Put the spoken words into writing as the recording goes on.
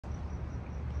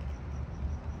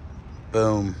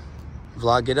Boom.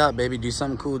 Vlog it up, baby. Do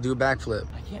something cool. Do a backflip.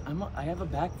 I can't. I have a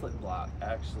backflip block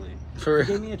actually. For if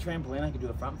you gave me a trampoline, I could do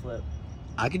a front flip.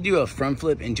 I could do a front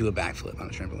flip into a backflip on a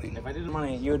trampoline. If I did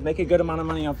money, you would make a good amount of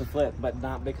money off the flip, but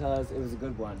not because it was a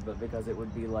good one, but because it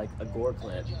would be like a gore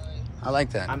clip. I like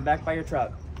that. I'm back by your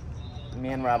truck. Me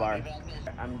and Rob are.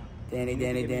 I'm Danny,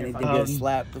 get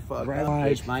slapped the fuck out.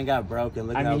 Bitch, mine got broken.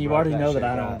 Look I mean, you already know that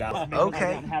I don't got. Okay.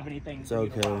 I don't have anything. It's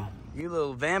okay. You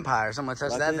little vampire. Someone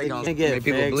touch that, they gonna get make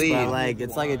people fixed, bleed. But like,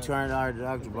 it's like a $200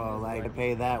 deductible. Like, to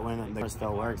pay that when the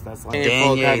still works. That's like Dang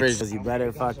full it. coverage. You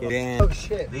better fucking. Oh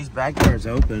shit. These back doors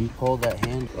open. Hold that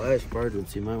hand. Flash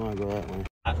emergency. You might want to go that way.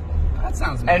 That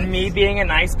sounds nice. And me being a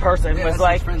nice person was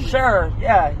like, sure,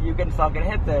 yeah, you can fucking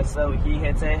hit this. So he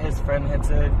hits it, his friend hits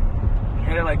it,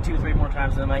 hit it like 2-3 more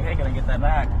times, and I'm like, hey, can I get that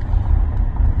back?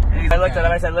 And I looked at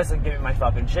him, I said, listen, give me my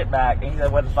fucking shit back. And he said,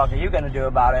 what the fuck are you gonna do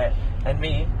about it? And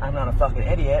me, I'm not a fucking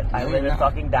idiot. I live in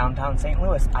fucking downtown St.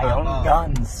 Louis. I own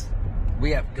guns.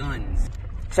 We have guns.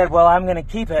 He said, well, I'm gonna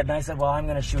keep it. And I said, well, I'm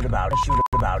gonna shoot about it.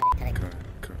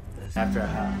 After a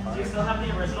half. Do you still have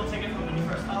the original ticket from when you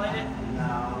first violated?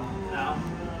 No.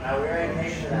 No, we already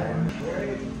paid for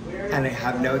that. And I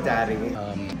have no daddy.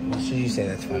 What should you say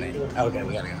that's funny? Okay,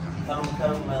 we gotta go.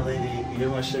 Come, my lady. You're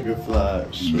my sugar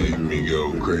flash. Make me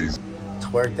go crazy.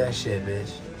 Twerk that shit,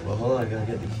 bitch. Well, hold on. I gotta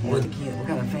get the key. What key? What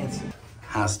kind of fancy?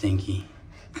 How stinky?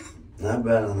 Not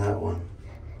bad on that one.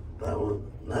 That one,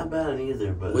 not bad on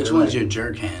either. But Which one's your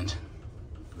jerk hand?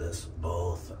 This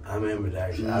both. I remember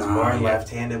actually. I was born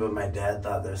left-handed, but my dad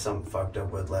thought there's something fucked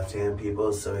up with left-handed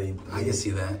people, so he I can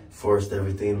see that. forced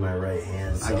everything in my right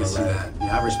hand. So I can see that.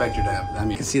 Yeah, I respect your dad. I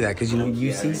mean, you can see that because you know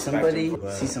you see somebody,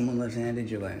 but- see someone left-handed,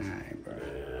 you're like, all right, bro.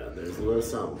 Yeah, there's a little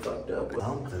something fucked up with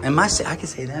him. And I can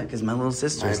say that because my little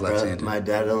sister is left-handed. My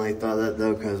dad only thought that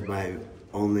though because my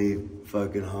only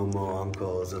fucking homo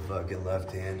uncle is a fucking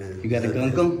left-handed. You got a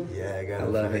uncle? Yeah, I got I a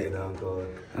love fucking it. uncle.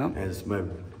 Oh. And it's my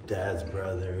dad's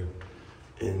brother,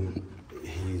 and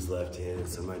he's left-handed,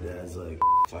 so my dad's like,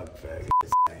 fuck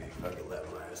faggots. I ain't fucking let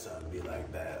my son be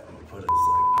like that. I'm gonna put his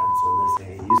like pencil in this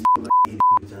hand. He used to like eating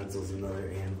utensils in the other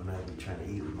hand when I'd be trying to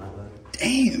eat with my left.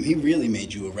 Damn, he really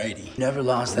made you a righty. Never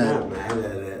lost I'm that. not mad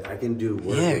at it. I can do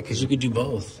work. Yeah, because you could do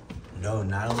both. No,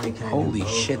 not only can I Holy do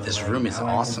both, shit, but, this like, room is now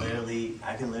awesome.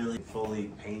 I can literally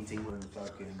fully painting and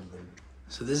fucking.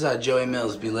 So this is how Joey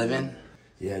Mills be living.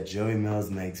 Yeah, Joey Mills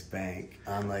makes bank,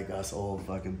 unlike us old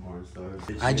fucking porn stars.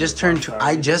 I just turned 12.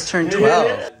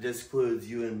 That excludes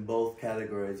you in both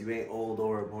categories. You ain't old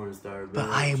or a porn star. But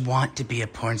I want to be a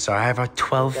porn star. I have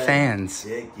 12 fans.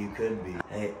 Dick, you could be.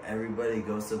 Hey, everybody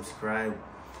go subscribe.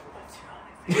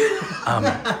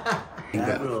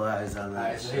 Capitalize on that.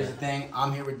 Alright, so here's the thing.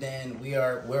 I'm here with Dan.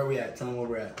 Where are we at? Tell them where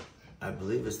we're at. I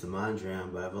believe it's the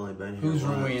Mondrian, but I've only been here Whose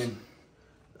room once. we in?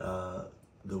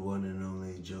 The one and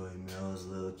only Joey Mills,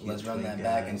 little cute. Let's run that guy.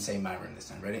 back and say my room this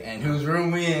time. Ready? And whose room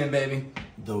we in, baby?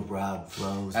 The Rob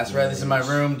Flo. That's right. This is my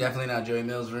room. Definitely not Joey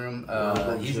Mills' room.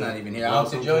 He's not even here. I don't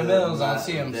see Joey Mills. I don't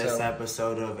see him. This So.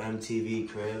 episode of MTV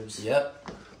Cribs. Yep.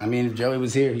 I mean, if Joey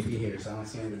was here, he'd be here. So I don't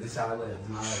see him. But this is how I live. This is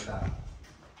my lifestyle.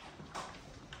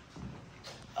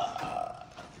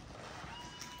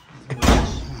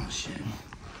 Oh shit.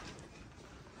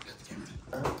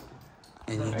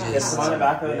 And you just on the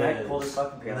back of the neck, pull this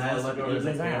fucking pants. Nice. Look at these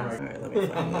exams. Alright, let me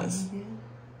find this.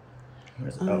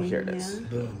 Oh, here it is.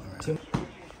 boom. All right.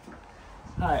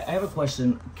 Hi, I have a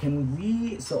question. Can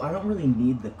we, so I don't really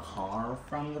need the car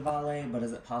from the valet, but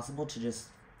is it possible to just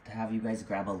have you guys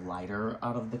grab a lighter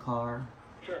out of the car?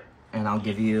 Sure. And I'll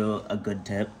give you a good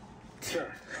tip.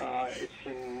 Sure. It's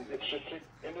just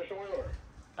in there somewhere,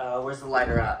 or? Where's the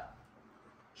lighter at?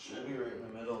 Should be right in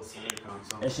the middle, center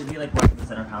console. It should be like right at the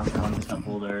center console and the cup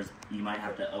holders. You might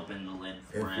have to open the lid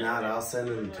If for it. not, I'll send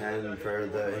him 10 for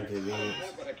the inconvenience.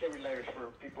 But I carry lighters for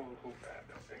people who,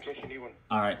 in case you need one.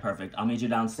 All right, perfect. I'll meet you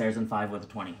downstairs in 5 with a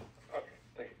 20. Okay,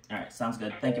 thank you. All right, sounds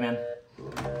good. Thank you, man.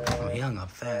 Oh, he hung up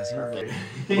fast. And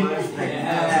they're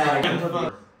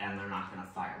not gonna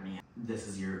fire me. This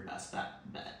is your best bet.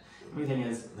 Everything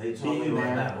is, They told me what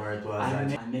that worth was.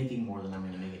 I'm making more than I'm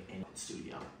gonna make it in the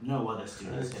studio. No other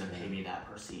studio is gonna pay me that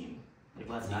per scene. Like,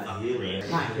 let's be Not fucking you, real. right?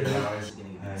 Not you. It's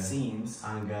gonna get scenes.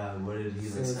 On God, what did he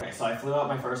look Okay, so I flew out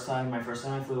my first time I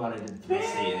flew out, I did 3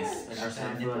 scenes. The first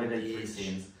time I flew out, I did 3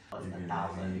 scenes. It was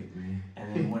 1,000.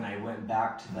 And then when I went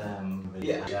back to them,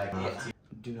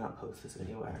 do not post this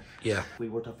anywhere. Yeah. If we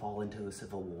were to fall into a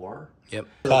civil war. Yep.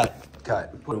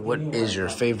 Cut. What is your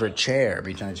favorite chair? Are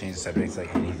you trying to change the subject? It's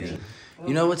like anything.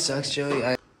 You know what sucks,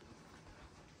 Joey?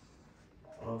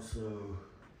 Also,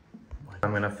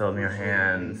 I'm gonna film your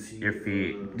hands, your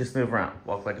feet. Just move around.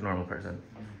 Walk like a normal person.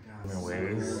 Your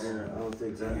waist. I don't think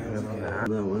sticks out.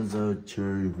 That one's a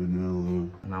cherry vanilla.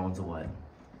 And that one's a what?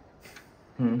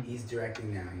 He's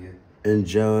directing now, yeah.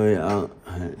 Enjoy.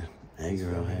 Hey,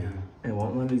 girl, hey. It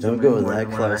won't let me Don't go with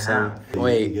that close, huh?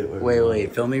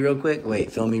 Wait. Film me real quick.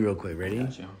 Ready?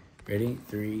 Ready?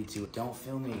 3, 2. Don't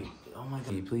film me. Oh my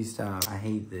God. Please stop. I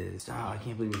hate this. Stop. I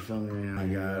can't believe you're filming right now. Oh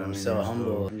my God. I'm so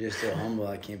humble. I'm just so humble.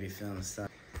 I can't be filmed. Stop.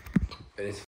 But it's